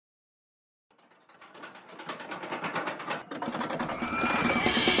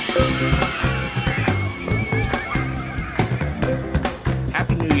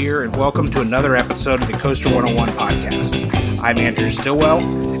Year, and welcome to another episode of the Coaster 101 podcast. I'm Andrew Stillwell,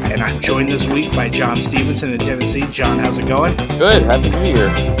 and I'm joined this week by John Stevenson in Tennessee. John, how's it going? Good. Happy New Year.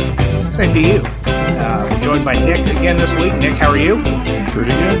 Same to you. Joined by Nick again this week. Nick, how are you?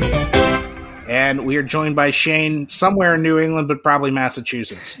 Pretty good. And we are joined by Shane, somewhere in New England, but probably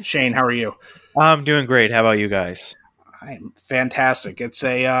Massachusetts. Shane, how are you? I'm doing great. How about you guys? I'm fantastic. It's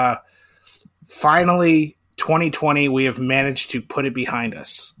finally 2020, we have managed to put it behind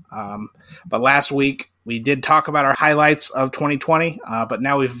us. But last week, we did talk about our highlights of 2020, but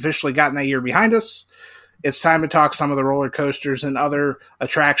now we've officially gotten that year behind us. It's time to talk some of the roller coasters and other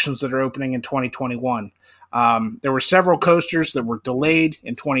attractions that are opening in 2021. There were several coasters that were delayed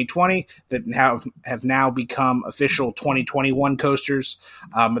in 2020 that have now become official 2021 coasters.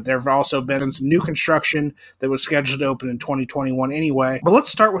 But there have also been some new construction that was scheduled to open in 2021 anyway. But let's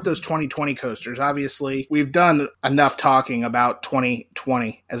start with those 2020 coasters. Obviously, we've done enough talking about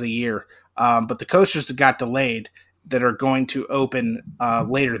 2020 as a year. But the coasters that got delayed that are going to open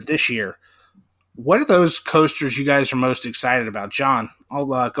later this year, what are those coasters you guys are most excited about? John, I'll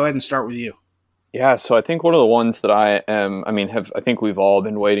go ahead and start with you. Yeah, so I think one of the ones that I think we've all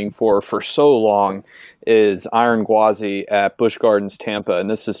been waiting for so long is Iron Gwazi at Busch Gardens Tampa. And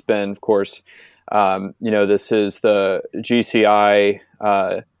this has been, of course, this is the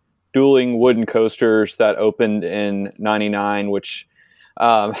GCI dueling wooden coasters that opened in '99, which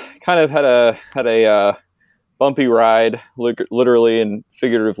kind of had a bumpy ride, literally and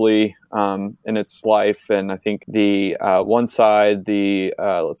figuratively, in its life. And I think the one side,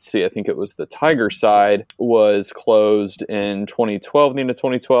 I think it was the Tiger side, was closed in 2012, the end of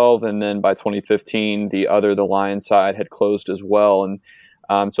 2012. And then by 2015, the Lion side had closed as well.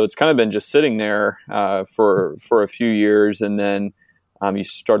 And so it's kind of been just sitting there for a few years. And then you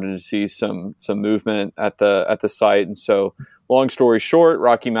started to see some movement at the site. And so, long story short,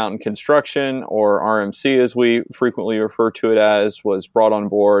 Rocky Mountain Construction, or RMC as we frequently refer to it as, was brought on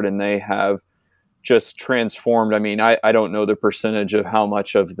board, and they have just transformed. I mean, I don't know the percentage of how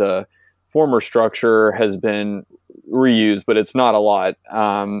much of the former structure has been reused, but it's not a lot.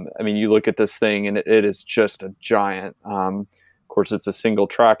 You look at this thing and it is just a giant. Of course, it's a single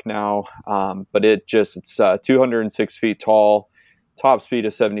track now, but it's 206 feet tall, top speed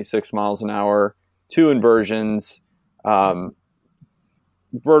of 76 miles an hour, 2 inversions,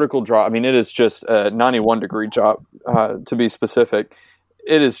 vertical drop. I mean, it is just a 91-degree drop, to be specific.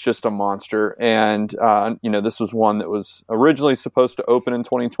 It is just a monster. And, this was one that was originally supposed to open in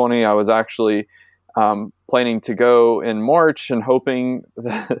 2020. I was actually planning to go in March and hoping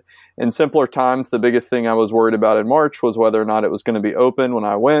that in simpler times, the biggest thing I was worried about in March was whether or not it was going to be open when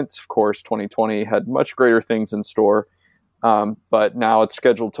I went. Of course, 2020 had much greater things in store. But now it's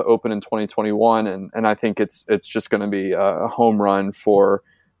scheduled to open in 2021, and I think it's just going to be a home run for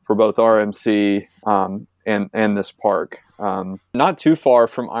both RMC and this park. Not too far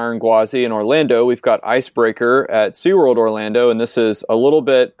from Iron Gwazi in Orlando, we've got Icebreaker at SeaWorld Orlando, and this is a little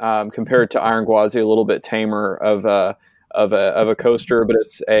bit compared to Iron Gwazi, a little bit tamer of a coaster, but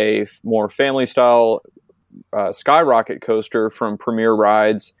it's a more family style skyrocket coaster from Premier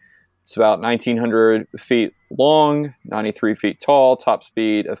Rides. It's about 1,900 feet long, 93 feet tall, top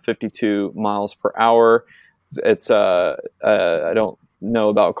speed of 52 miles per hour. It's I don't know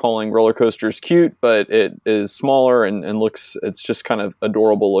about calling roller coasters cute, but it is smaller and it's just kind of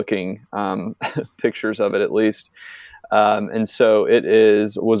adorable looking, pictures of it at least. And so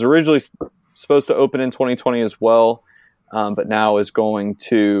was originally supposed to open in 2020 as well, but now is going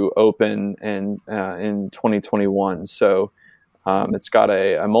to open in 2021. So it's got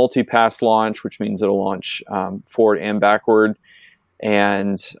a multi-pass launch, which means it'll launch forward and backward.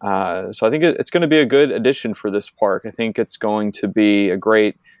 And so I think it's going to be a good addition for this park. I think it's going to be a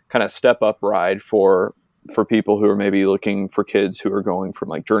great kind of step-up ride for people who are maybe looking for kids who are going from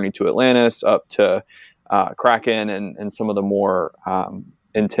like Journey to Atlantis up to Kraken and some of the more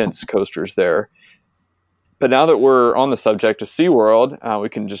intense coasters there. But now that we're on the subject of SeaWorld, we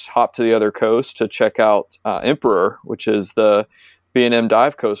can just hop to the other coast to check out Emperor, which is the B&M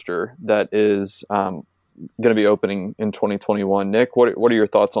dive coaster that is going to be opening in 2021. Nick, what are your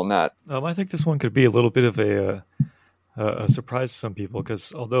thoughts on that? I think this one could be a little bit of a surprise to some people,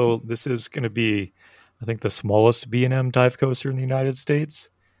 because although this is going to be, I think, the smallest B&M dive coaster in the United States,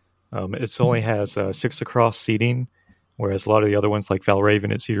 it only has 6 across seating, whereas a lot of the other ones like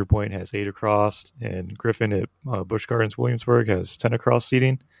Valravn at Cedar Point has 8 across, and Griffin at Busch Gardens Williamsburg has 10 across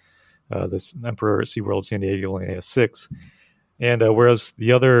seating. This Emperor at SeaWorld San Diego only has 6. And whereas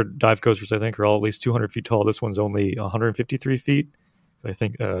the other dive coasters, I think, are all at least 200 feet tall, this one's only 153 feet. I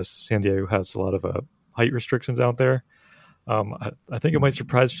think San Diego has a lot of height restrictions out there. I think it might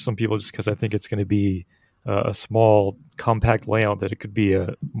surprise some people just because I think it's going to be a small, compact layout that it could be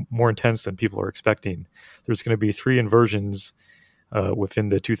more intense than people are expecting. There's going to be 3 inversions within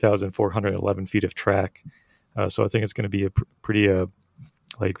the 2,411 feet of track. So I think it's going to be a pretty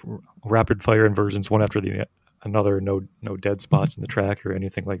like rapid fire inversions, one after another, no dead spots in the track or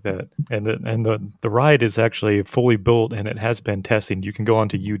anything like that. And the ride is actually fully built, and it has been testing. You can go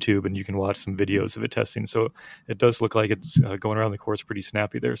onto YouTube and you can watch some videos of it testing. So it does look like it's going around the course pretty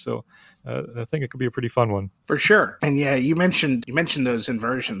snappy there. So I think it could be a pretty fun one for sure. And yeah, you mentioned those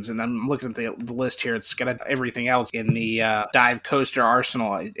inversions, and I'm looking at the list here. It's got everything else in the dive coaster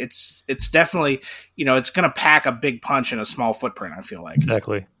arsenal. It's definitely, it's going to pack a big punch in a small footprint, I feel like.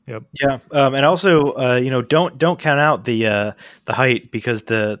 Exactly. Yep. Yeah, and also, don't count out the height, because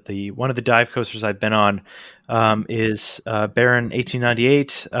the one of the dive coasters I've been on is Baron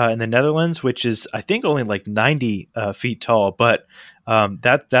 1898 in the Netherlands, which is, I think, only like 90 feet tall, but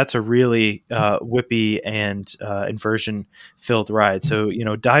that's a really whippy and inversion filled ride. So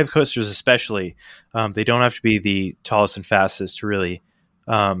dive coasters especially, they don't have to be the tallest and fastest to really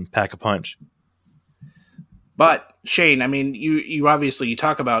pack a punch. But Shane, I mean, you obviously, you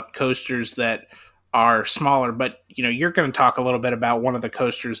talk about coasters that are smaller, but you're going to talk a little bit about one of the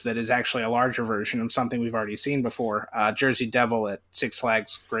coasters that is actually a larger version of something we've already seen before, Jersey Devil at Six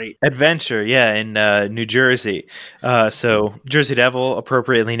Flags Great Adventure, in New Jersey. So Jersey Devil,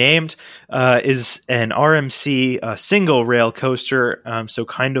 appropriately named, is an RMC single rail coaster. So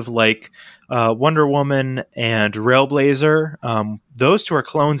kind of like Wonder Woman and Railblazer. Those two are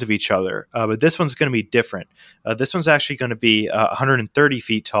clones of each other, but this one's going to be different. This one's actually going to be 130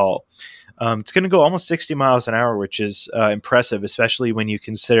 feet tall. It's going to go almost 60 miles an hour, which is impressive, especially when you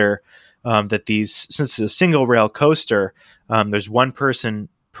consider that since it's a single rail coaster, there's one person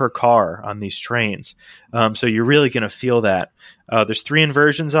per car on these trains. So you're really going to feel that. There's 3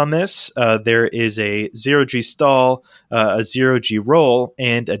 inversions on this. There is a 0G stall, a 0G roll,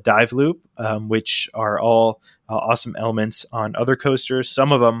 and a dive loop, which are all awesome elements on other coasters.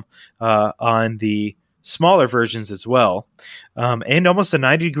 Some of them on the smaller versions as well, and almost a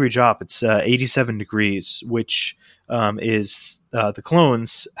 90-degree drop. It's 87 degrees, which is the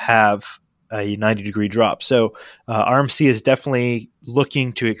clones have a 90-degree drop. So RMC is definitely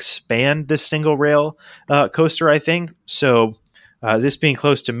looking to expand this single rail coaster, I think. So this being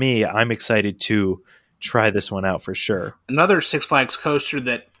close to me, I'm excited to try this one out for sure. Another Six Flags coaster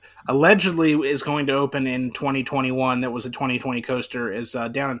that allegedly is going to open in 2021, that was a 2020 coaster, is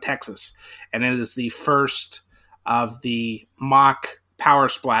down in Texas, and it is the first of the mock power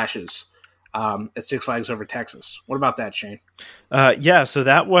splashes at Six Flags Over Texas. What about that, Shane? So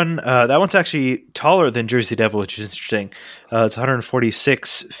that one's actually taller than Jersey Devil, which is interesting. It's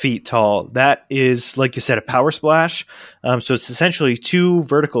 146 feet tall. That is, like you said, a power splash. So it's essentially 2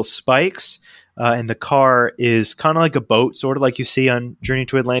 vertical spikes. And the car is kind of like a boat, sort of like you see on Journey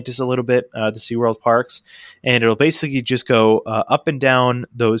to Atlantis a little bit, the SeaWorld parks. And it'll basically just go up and down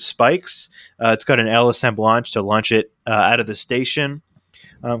those spikes. It's got an aile assemblage to launch it out of the station.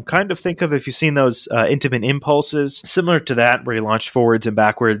 Kind of think of, if you've seen those Intamin Impulses, similar to that, where you launch forwards and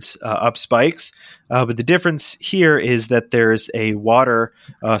backwards up spikes. But the difference here is that there's a water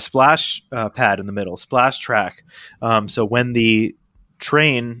splash pad in the middle, splash track. So when the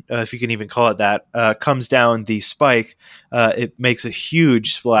train, if you can even call it that, comes down the spike, it makes a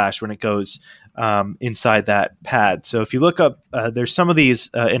huge splash when it goes inside that pad. So if you look up, there's some of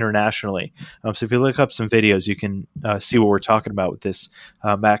these internationally. So if you look up some videos, you can see what we're talking about with this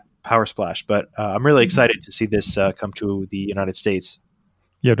Mac Power Splash. But I'm really excited to see this come to the United States.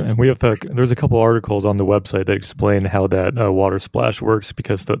 Yeah, and we have there's a couple articles on the website that explain how that water splash works,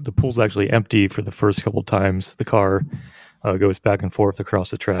 because the pool's actually empty for the first couple times the car goes back and forth across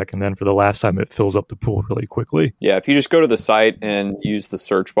the track, and then for the last time it fills up the pool really quickly. Yeah, if you just go to the site and use the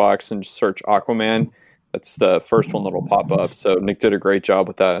search box and just search Aquaman, that's the first one that'll pop up. So Nick did a great job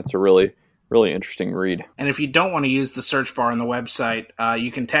with that. It's a really, really interesting read. And if you don't want to use the search bar on the website,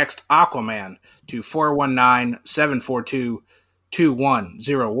 you can text Aquaman to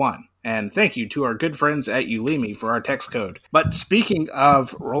 419-742-2101. And thank you to our good friends at Ulimi for our text code. But speaking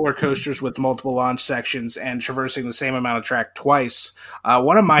of roller coasters with multiple launch sections and traversing the same amount of track twice,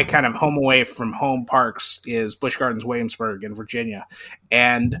 one of my kind of home away from home parks is Busch Gardens Williamsburg in Virginia.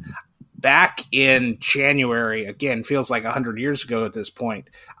 And back in January, again, feels like 100 years ago at this point,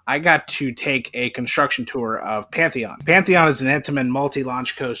 I got to take a construction tour of Pantheon. Pantheon is an Intamin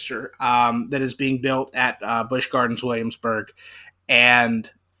multi-launch coaster that is being built at Busch Gardens Williamsburg. And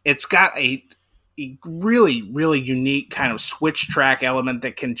it's got a a really, really unique kind of switch track element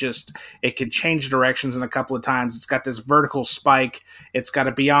that can change directions in a couple of times. It's got this vertical spike. It's got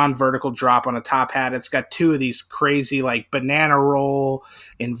a beyond vertical drop on a top hat. It's got two of these crazy like banana roll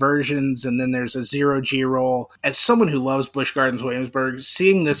inversions, and then there's a 0G roll. As someone who loves Busch Gardens Williamsburg,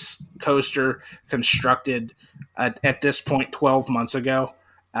 seeing this coaster constructed at this point 12 months ago,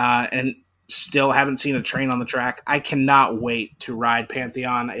 and still haven't seen a train on the track. I cannot wait to ride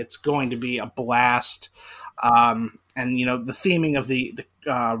Pantheon. It's going to be a blast. And, the theming of the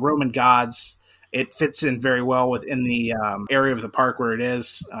Roman gods, it fits in very well within the area of the park where it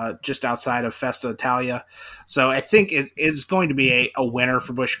is, just outside of Festa Italia. So I think it is going to be a winner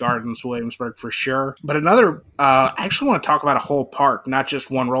for Busch Gardens Williamsburg for sure. But I actually want to talk about a whole park, not just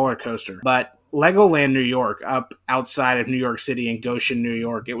one roller coaster, but Legoland New York, up outside of New York City in Goshen, New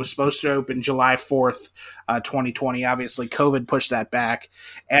York. It was supposed to open July 4th, 2020. Obviously, COVID pushed that back.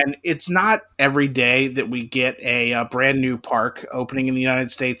 And it's not every day that we get a brand new park opening in the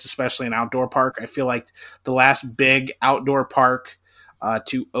United States, especially an outdoor park. I feel like the last big outdoor park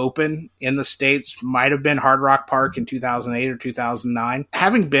to open in the States might have been Hard Rock Park in 2008 or 2009.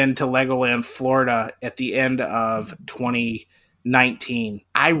 Having been to Legoland, Florida at the end of 2019,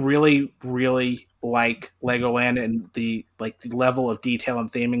 I really, really like Legoland and the level of detail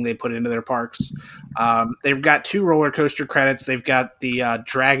and theming they put into their parks. They've got two roller coaster credits. They've got the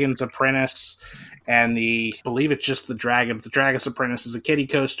Dragon's Apprentice and I believe it's just the Dragon. The Dragon's Apprentice is a kiddie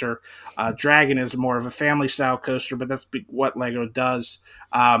coaster. Dragon is more of a family style coaster, but that's what Lego does.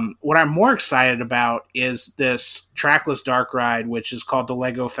 What I'm more excited about is this trackless dark ride, which is called the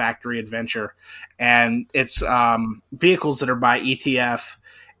Lego Factory Adventure. And it's vehicles that are by ETF,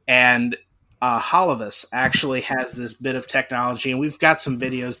 and Holovis actually has this bit of technology, and we've got some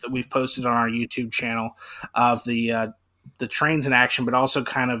videos that we've posted on our YouTube channel of the trains in action, but also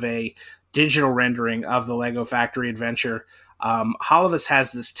kind of a digital rendering of the Lego Factory Adventure. Holovis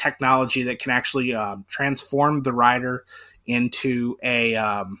has this technology that can actually transform the rider into a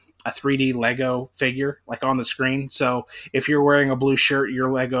 3D Lego figure, like on the screen. So if you're wearing a blue shirt,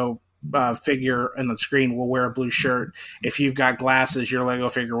 your Lego figure in the screen will wear a blue shirt. If you've got glasses, your Lego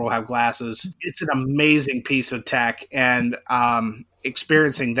figure will have glasses. It's an amazing piece of tech, and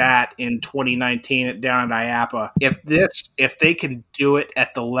experiencing that in 2019 down at IAAPA, if they can do it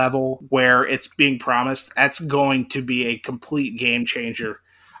at the level where it's being promised, that's going to be a complete game changer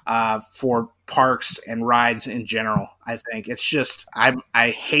for parks and rides in general. I think it's just, I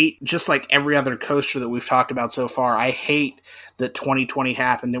hate, just like every other coaster that we've talked about so far, I hate that 2020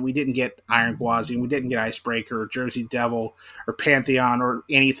 happened and we didn't get Iron Gwazi, and we didn't get Icebreaker or Jersey Devil or Pantheon or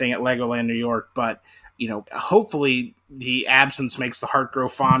anything at Legoland New York. But hopefully the absence makes the heart grow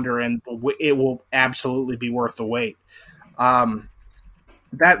fonder, and it will absolutely be worth the wait.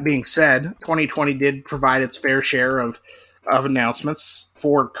 That being said, 2020 did provide its fair share of announcements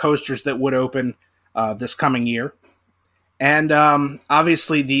for coasters that would open this coming year. And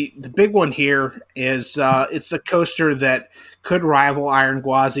obviously the big one here is it's the coaster that could rival Iron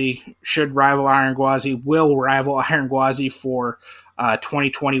Gwazi, should rival Iron Gwazi, will rival Iron Gwazi for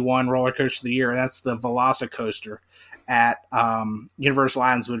 2021 Roller Coaster of the Year. That's the Velocicoaster at Universal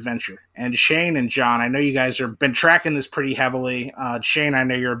Islands of Adventure. And Shane and John, I know you guys have been tracking this pretty heavily. Shane, I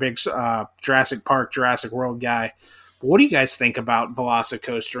know you're a big Jurassic Park, Jurassic World guy. What do you guys think about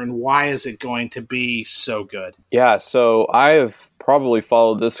Velocicoaster, and why is it going to be so good? Yeah, so I have probably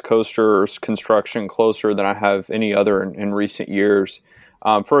followed this coaster's construction closer than I have any other in recent years,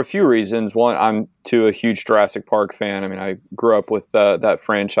 for a few reasons. One, I'm a huge Jurassic Park fan. I mean, I grew up with that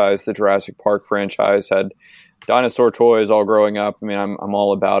franchise, the Jurassic Park franchise, had dinosaur toys all growing up. I mean, I'm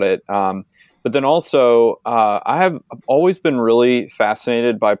all about it. But then also, I have always been really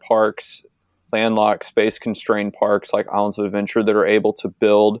fascinated by parks, landlocked, space-constrained parks like Islands of Adventure that are able to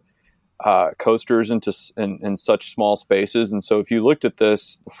build coasters in such small spaces. And so if you looked at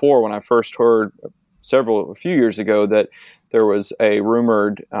this before, when I first heard a few years ago that there was a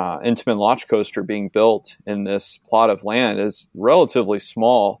rumored Intamin launch coaster being built in this plot of land, is relatively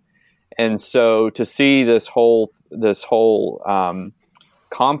small. And so to see this whole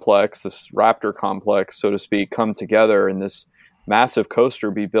complex, this Raptor complex, so to speak, come together in this massive coaster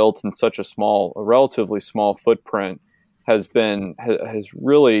be built in such a relatively small footprint has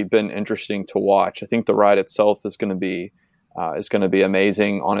really been interesting to watch. I think the ride itself is going to be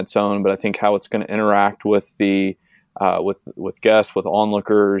amazing on its own, but I think how it's going to interact with the with guests, with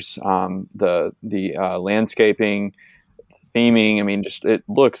onlookers, the landscaping, theming. I mean, just it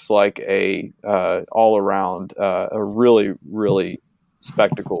looks like a all around a really, really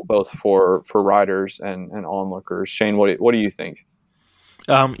spectacle, both for riders and onlookers. Shane, what do you think?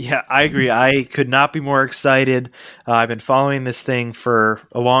 Yeah, I agree. I could not be more excited. I've been following this thing for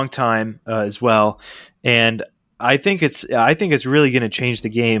a long time as well, and I think it's really going to change the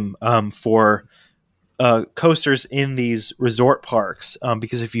game for coasters in these resort parks.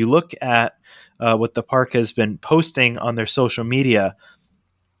 Because if you look at what the park has been posting on their social media,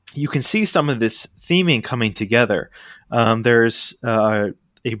 you can see some of this theming coming together. There's a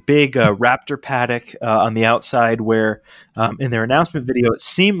big raptor paddock on the outside where in their announcement video, it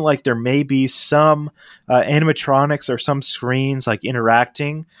seemed like there may be some animatronics or some screens like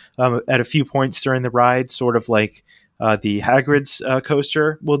interacting at a few points during the ride, sort of like the Hagrid's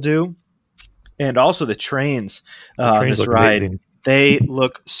coaster will do. And also the trains on this ride. Amazing. They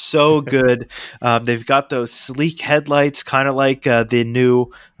look so good. They've got those sleek headlights, kind of like the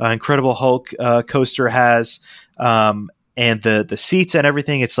new Incredible Hulk coaster has. And the seats and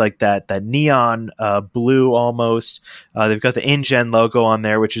everything, it's like that neon blue almost. They've got the InGen logo on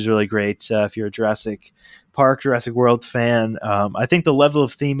there, which is really great if you're a Jurassic World fan. I think the level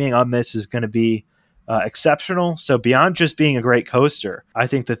of theming on this is going to be exceptional. So beyond just being a great coaster, I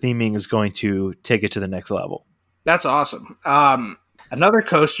think the theming is going to take it to the next level. That's awesome. Another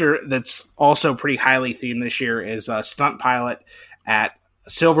coaster that's also pretty highly themed this year is Stunt Pilot at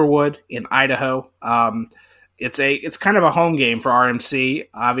Silverwood in Idaho. It's kind of a home game for RMC.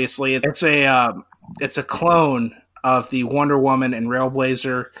 Obviously, it's a clone of the Wonder Woman and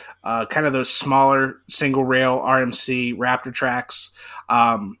Railblazer, kind of those smaller single rail RMC Raptor tracks.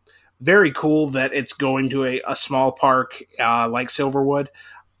 Very cool that it's going to a small park like Silverwood.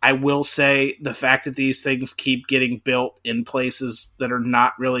 I will say the fact that these things keep getting built in places that are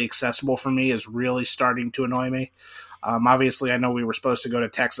not really accessible for me is really starting to annoy me. Obviously, I know we were supposed to go to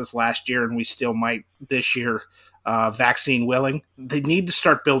Texas last year, and we still might this year, vaccine willing. They need to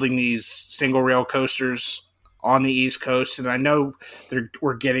start building these single rail coasters on the East Coast, and I know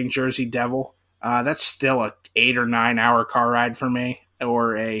we're getting Jersey Devil. That's still a 8 or 9 hour car ride for me,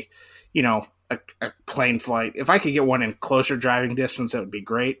 or a plane flight. If I could get one in closer driving distance, that would be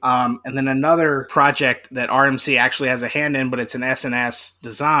great. And then another project that RMC actually has a hand in, but it's an S&S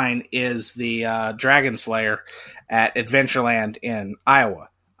design, is the Dragon Slayer at Adventureland in Iowa.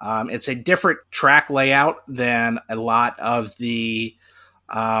 It's a different track layout than a lot of the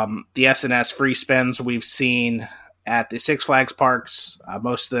S&S free spins we've seen at the Six Flags parks.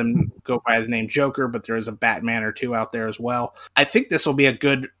 Most of them go by the name Joker, but there is a Batman or two out there as well. I think this will be a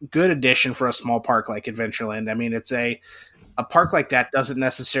good addition for a small park like Adventureland. I mean, it's a park like that doesn't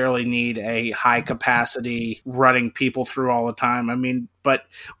necessarily need a high capacity running people through all the time. I mean, but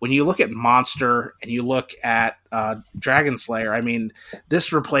when you look at Monster and you look at Dragon Slayer, I mean,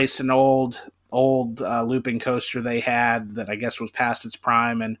 this replaced an old looping coaster they had that I guess was past its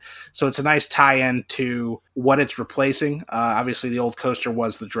prime, and so it's a nice tie-in to what it's replacing. Obviously, the old coaster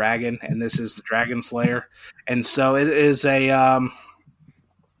was the Dragon, and this is the Dragon Slayer, and so it is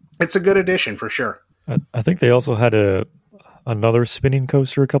it's a good addition for sure. I think they also had another spinning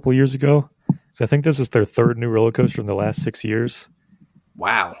coaster a couple of years ago. So I think this is their third new roller coaster in the last 6 years.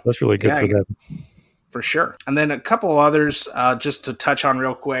 Wow, that's really good for them. For sure. And then a couple others just to touch on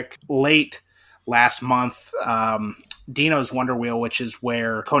real quick. Late last month, Dino's Wonder Wheel, which is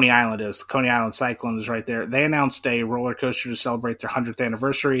where Coney Island is. The Coney Island Cyclone is right there. They announced a roller coaster to celebrate their 100th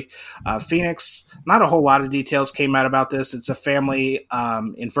anniversary. Phoenix, not a whole lot of details came out about this. It's a family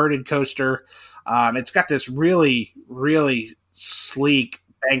inverted coaster. It's got this really, really sleek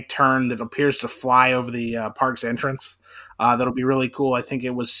bank turn that appears to fly over the park's entrance. That'll be really cool. I think it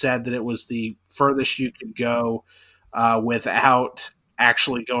was said that it was the furthest you could go without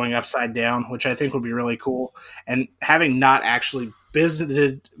actually going upside down, which I think would be really cool. And having not actually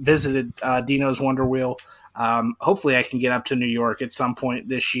visited Dino's Wonder Wheel, hopefully I can get up to New York at some point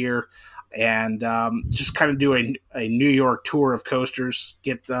this year and just kind of do a New York tour of coasters,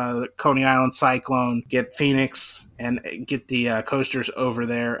 get the Coney Island Cyclone, get Phoenix, and get the coasters over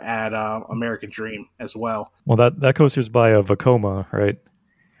there at American Dream as well. Well, that coaster's by Vekoma, right?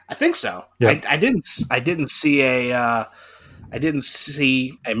 I think so. Yeah. I didn't see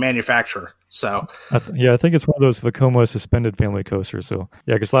a manufacturer. So I think it's one of those Vekoma suspended family coasters. So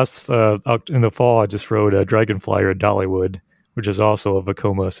yeah, because last out in the fall I just rode a Dragonflyer at Dollywood, which is also a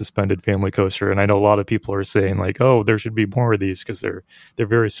Vekoma suspended family coaster. And I know a lot of people are saying like, oh, there should be more of these because they're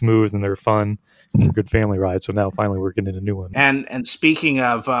very smooth and they're fun and they're good family rides. So now finally we're getting a new one. And speaking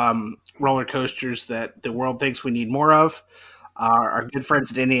of roller coasters that the world thinks we need more of, our good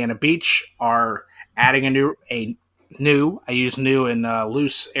friends at Indiana Beach are adding a new, I use new in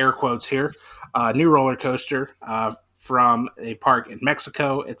loose air quotes here, new roller coaster from a park in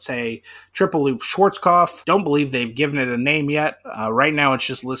Mexico. It's a triple loop Schwarzkopf. Don't believe they've given it a name yet. Right now it's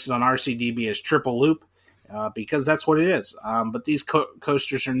just listed on RCDB as triple loop because that's what it is. But these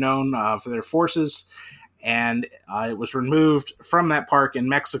coasters are known for their forces, and it was removed from that park in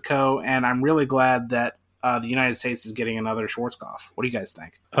Mexico, and I'm really glad that the United States is getting another Schwarzkopf. What do you guys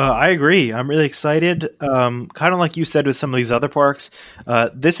think? I agree. I'm really excited. Kind of like you said with some of these other parks,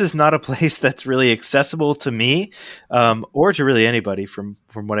 this is not a place that's really accessible to me or to really anybody from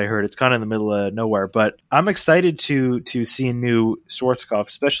what I heard. It's kind of in the middle of nowhere, but I'm excited to see a new Schwarzkopf,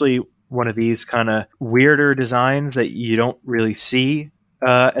 especially one of these kind of weirder designs that you don't really see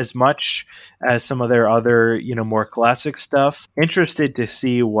as much as some of their other, more classic stuff. Interested to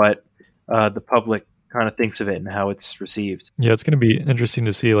see what the public kind of thinks of it and how it's received. Yeah, it's going to be interesting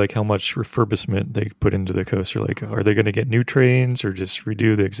to see like how much refurbishment they put into the coaster. Like, are they going to get new trains or just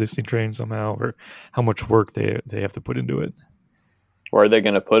redo the existing train somehow, or how much work they have to put into it? Where are they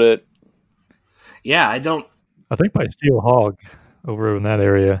going to put it? Yeah, I think by Steel Hog over in that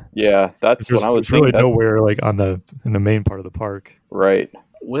area. Yeah, that's what I was thinking. Really nowhere like in the main part of the park. Right.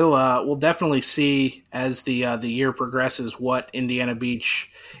 We'll definitely see as the year progresses what Indiana Beach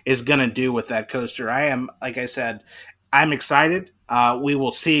is going to do with that coaster. Like I said, I'm excited. We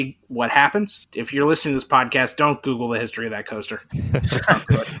will see what happens. If you're listening to this podcast, don't Google the history of that coaster.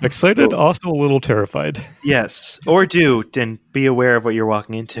 Excited, also a little terrified. Yes, or do, and be aware of what you're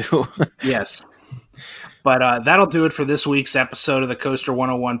walking into. Yes. But that'll do it for this week's episode of the Coaster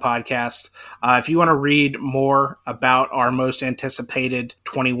 101 podcast. If you want to read more about our most anticipated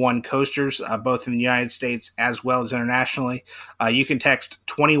 21 coasters, both in the United States as well as internationally, you can text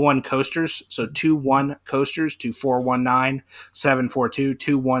 21 coasters, so 21 coasters to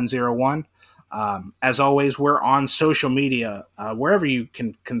 419-742-2101. As always, we're on social media, wherever you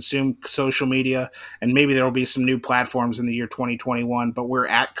can consume social media, and maybe there will be some new platforms in the year 2021, but we're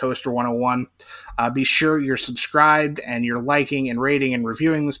at Coaster 101. Be sure you're subscribed and you're liking and rating and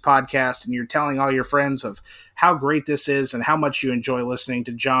reviewing this podcast, and you're telling all your friends of how great this is and how much you enjoy listening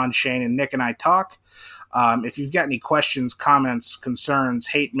to John, Shane, and Nick and I talk. If you've got any questions, comments, concerns,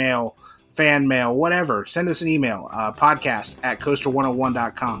 hate mail, fan mail, whatever, send us an email,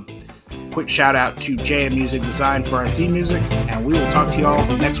 podcast@coaster101.com. Quick shout out to JM Music Design for our theme music, and we will talk to you all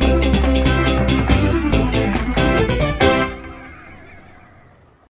next week.